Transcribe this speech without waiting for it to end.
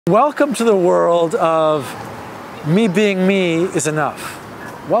Welcome to the world of me being me is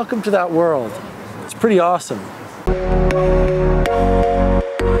enough. Welcome to that world. It's pretty awesome.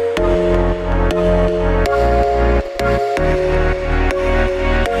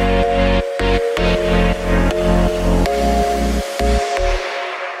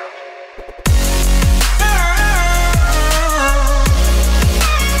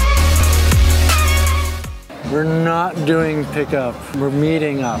 We're not doing pickup, we're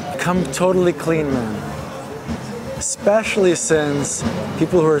meeting up. Come totally clean, man. Especially since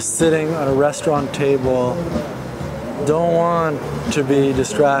people who are sitting at a restaurant table don't want to be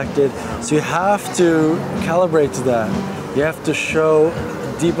distracted. So you have to calibrate to that. You have to show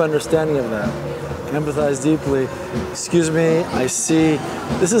a deep understanding of that. Empathize deeply. Excuse me, I see.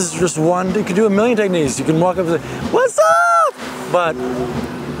 This is just one, you can do a million techniques. You can walk up and say, what's up? But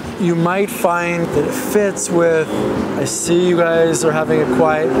you might find that it fits with, I see you guys are having a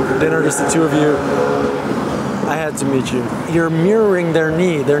quiet dinner, just the two of you. I had to meet you. You're mirroring their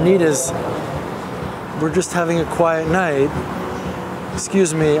need. Their need is, we're just having a quiet night.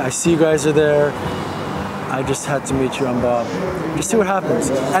 Excuse me, I see you guys are there. I just had to meet you, I'm Bob. Just see what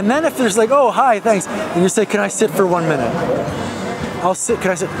happens. And then if there's like, oh, hi, thanks. And you say, can I sit for 1 minute? I'll sit, can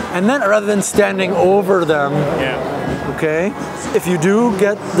I sit? And then rather than standing over them, okay? If you do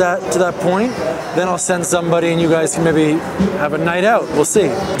get that to that point, then I'll send somebody and you guys can maybe have a night out. We'll see.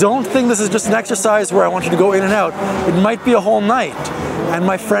 Don't think this is just an exercise where I want you to go in and out. It might be a whole night. And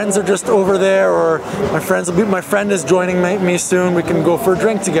my friends are just over there, or my friend is joining me soon. We can go for a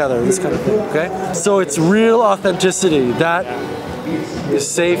drink together, this kind of thing, okay? So it's real authenticity. That is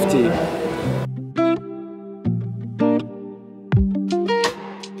safety.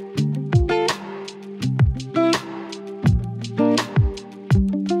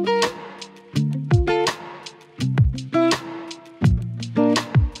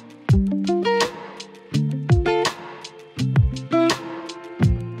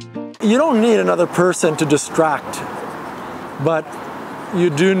 You don't need another person to distract, but you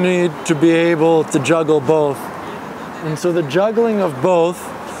do need to be able to juggle both. And so the juggling of both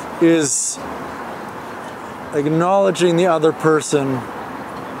is acknowledging the other person,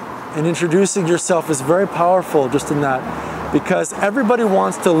 and introducing yourself is very powerful just in that, because everybody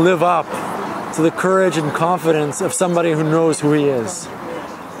wants to live up to the courage and confidence of somebody who knows who he is.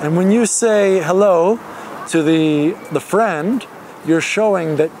 And when you say hello to the friend, you're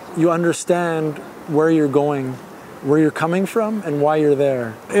showing that you understand where you're going, where you're coming from, and why you're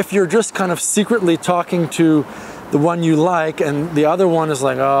there. If you're just kind of secretly talking to the one you like and the other one is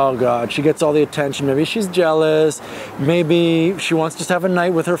like, oh God, she gets all the attention, maybe she's jealous, maybe she wants to just have a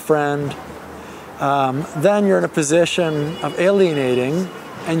night with her friend, then you're in a position of alienating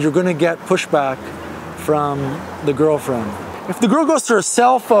and you're gonna get pushback from the girlfriend. If the girl goes to her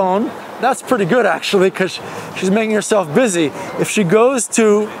cell phone, that's pretty good actually, because she's making herself busy. If she goes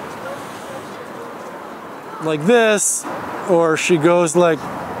to like this, or she goes like,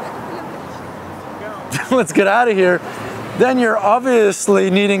 let's get out of here, then you're obviously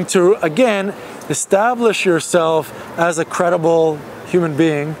needing to, again, establish yourself as a credible human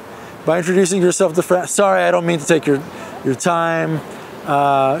being by introducing yourself to friends. Sorry, I don't mean to take your time.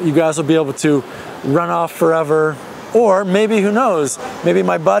 You guys will be able to run off forever. Or maybe, who knows, maybe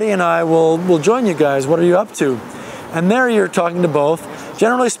my buddy and I will join you guys. What are you up to? And there you're talking to both.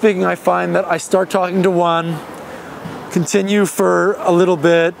 Generally speaking, I find that I start talking to one, continue for a little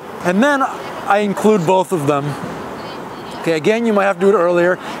bit, and then I include both of them. Okay, again, you might have to do it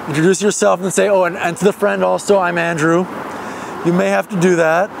earlier. Introduce yourself and say, oh, and to the friend also, I'm Andrew. You may have to do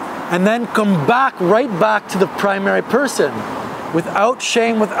that. And then come back, right back to the primary person without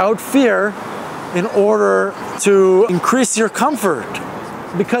shame, without fear, in order to increase your comfort.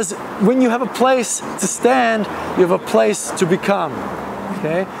 Because when you have a place to stand, you have a place to become,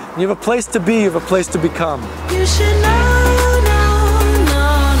 okay? When you have a place to be, you have a place to become. You should know,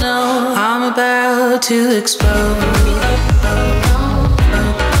 no, I'm about to explode.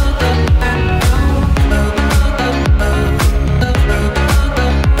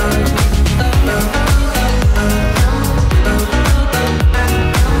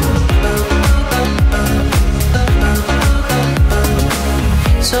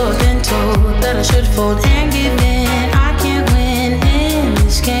 So I've been told that I should fold and give in. I can't win in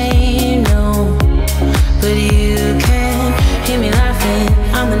this game, no. But you can hear me laughing.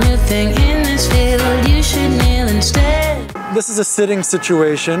 I'm the new thing in this field. You should kneel instead. This is a sitting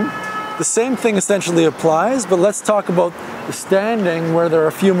situation. The same thing essentially applies, but let's talk about the standing, where there are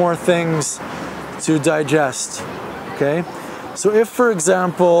a few more things to digest, okay? So if, for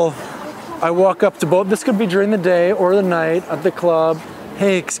example, I walk up to both, this could be during the day or the night at the club,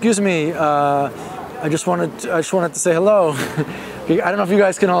 hey, excuse me, I just wanted to say hello. I don't know if you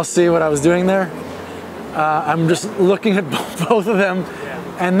guys can all see what I was doing there. I'm just looking at both of them,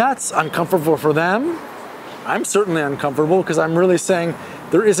 and that's uncomfortable for them. I'm certainly uncomfortable because I'm really saying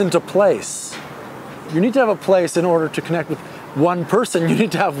there isn't a place. You need to have a place in order to connect with one person. You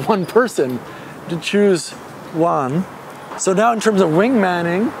need to have one person to choose one. So now in terms of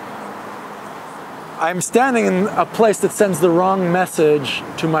wingmanning, I'm standing in a place that sends the wrong message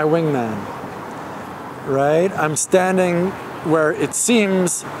to my wingman, right? I'm standing where it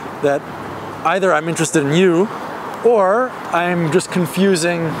seems that either I'm interested in you or I'm just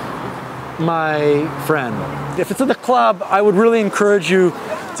confusing my friend. If it's at the club, I would really encourage you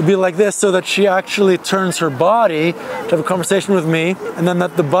to be like this so that she actually turns her body to have a conversation with me, and then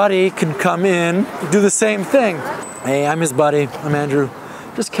that the buddy can come in, do the same thing. Hey, I'm his buddy, I'm Andrew.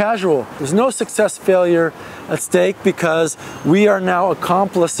 Just casual. There's no success failure at stake because we are now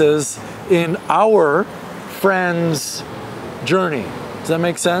accomplices in our friend's journey. Does that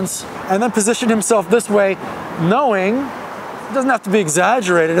make sense? And then position himself this way, knowing it doesn't have to be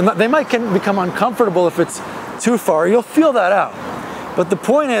exaggerated, and they might become uncomfortable if it's too far. You'll feel that out. But the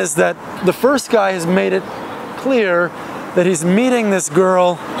point is that the first guy has made it clear that he's meeting this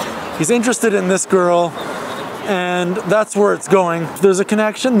girl, he's interested in this girl, and that's where it's going. If there's a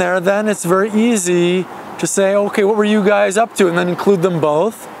connection there, then it's very easy to say, okay, what were you guys up to? And then include them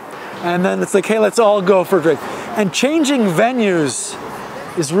both. And then it's like, hey, let's all go for a drink. And changing venues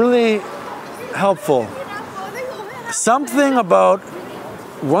is really helpful. Something about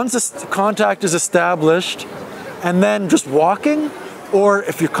once a contact is established and then just walking, or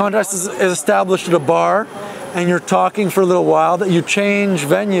if your contact is established at a bar and you're talking for a little while, that you change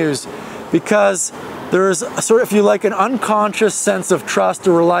venues, because there's a sort of, if you like, an unconscious sense of trust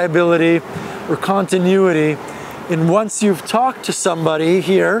or reliability or continuity. And once you've talked to somebody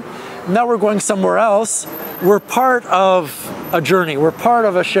here, now we're going somewhere else, we're part of a journey, we're part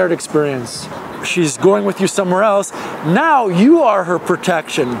of a shared experience. She's going with you somewhere else. Now you are her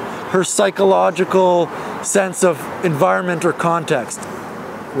protection, her psychological sense of environment or context,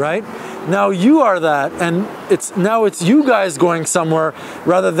 right? Now you are that, and now it's you guys going somewhere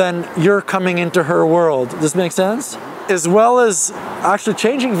rather than you're coming into her world. Does this make sense? As well as actually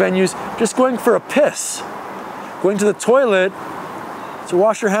changing venues, just going for a piss, going to the toilet to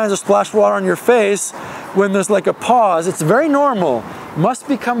wash your hands or splash water on your face when there's like a pause. It's very normal. Must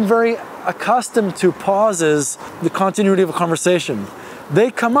become very accustomed to pauses, the continuity of a conversation. They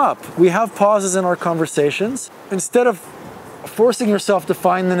come up. We have pauses in our conversations. Instead of forcing yourself to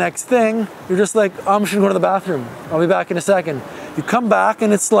find the next thing, you're just like, oh, I'm just gonna go to the bathroom. I'll be back in a second. You come back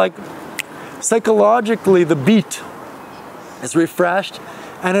and it's like, psychologically, the beat is refreshed,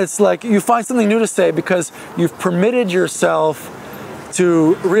 and it's like you find something new to say because you've permitted yourself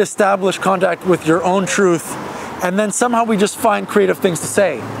to reestablish contact with your own truth, and then somehow we just find creative things to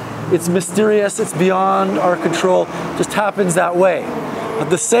say. It's mysterious, it's beyond our control, it just happens that way. At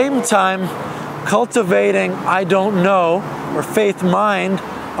the same time, cultivating I don't know or faith mind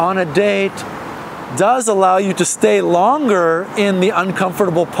on a date does allow you to stay longer in the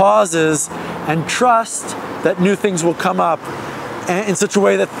uncomfortable pauses and trust that new things will come up in such a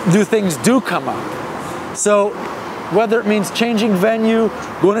way that new things do come up. So whether it means changing venue,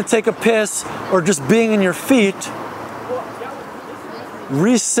 going to take a piss, or just being in your feet,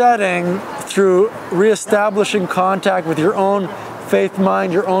 resetting through reestablishing contact with your own faith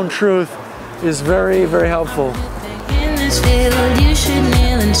mind, your own truth, is very, very helpful. In this field, you should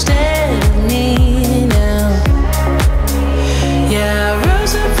kneel instead of me now. Yeah, I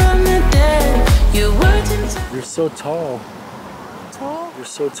rose up from the dead. Your words and You're so tall. Tall? You're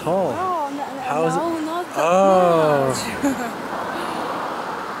so tall. How is it? Not that Oh.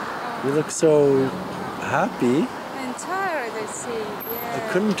 You look so happy. I'm tired, I see. Yeah. I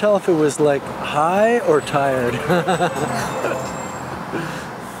couldn't tell if it was like high or tired.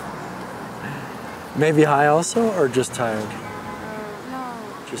 Maybe high also, or just tired? No.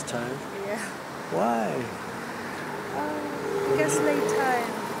 Just tired? Yeah. Why? Because late time.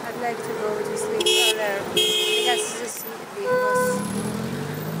 I'd like to go to sleep earlier. Because this week was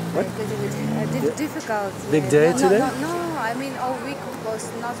What? a little bit difficult. Big day today? No, I mean all week was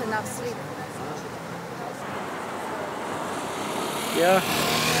not enough sleep. Yeah.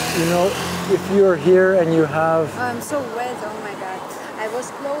 You know, if you're here and you have... I'm so wet, oh my god. I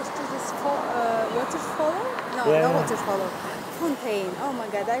was close to this waterfall. No, Yeah. not waterfall. Fontaine. Oh my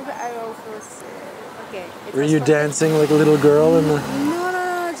god, I was... okay. Were you dancing like a little girl in the...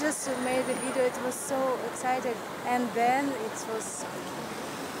 No, just made the video. It was so excited. And then it was...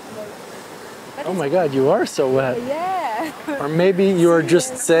 But Oh my God, you are so wet. yeah. Or maybe you are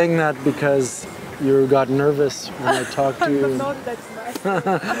just saying that because you got nervous when I talked to you. No, that's not.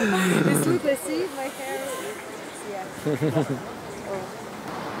 This look, let's see, my hair is, yeah.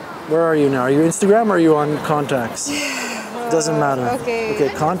 Where are you now? Are you Instagram or are you on contacts? Doesn't matter. Okay. Okay,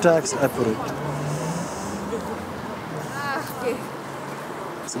 contacts, I put it. Okay.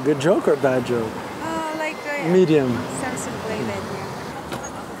 It's a good joke or a bad joke? Like Medium. Samsung played it, yeah.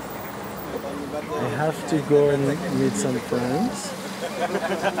 I have to go and meet some friends.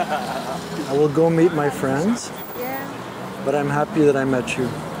 I will go meet my friends, Yeah. but I'm happy that I met you.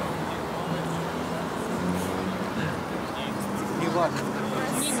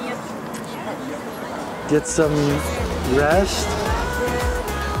 Get some rest,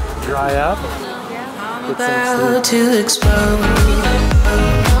 dry up, I'm get some sleep. about to explode.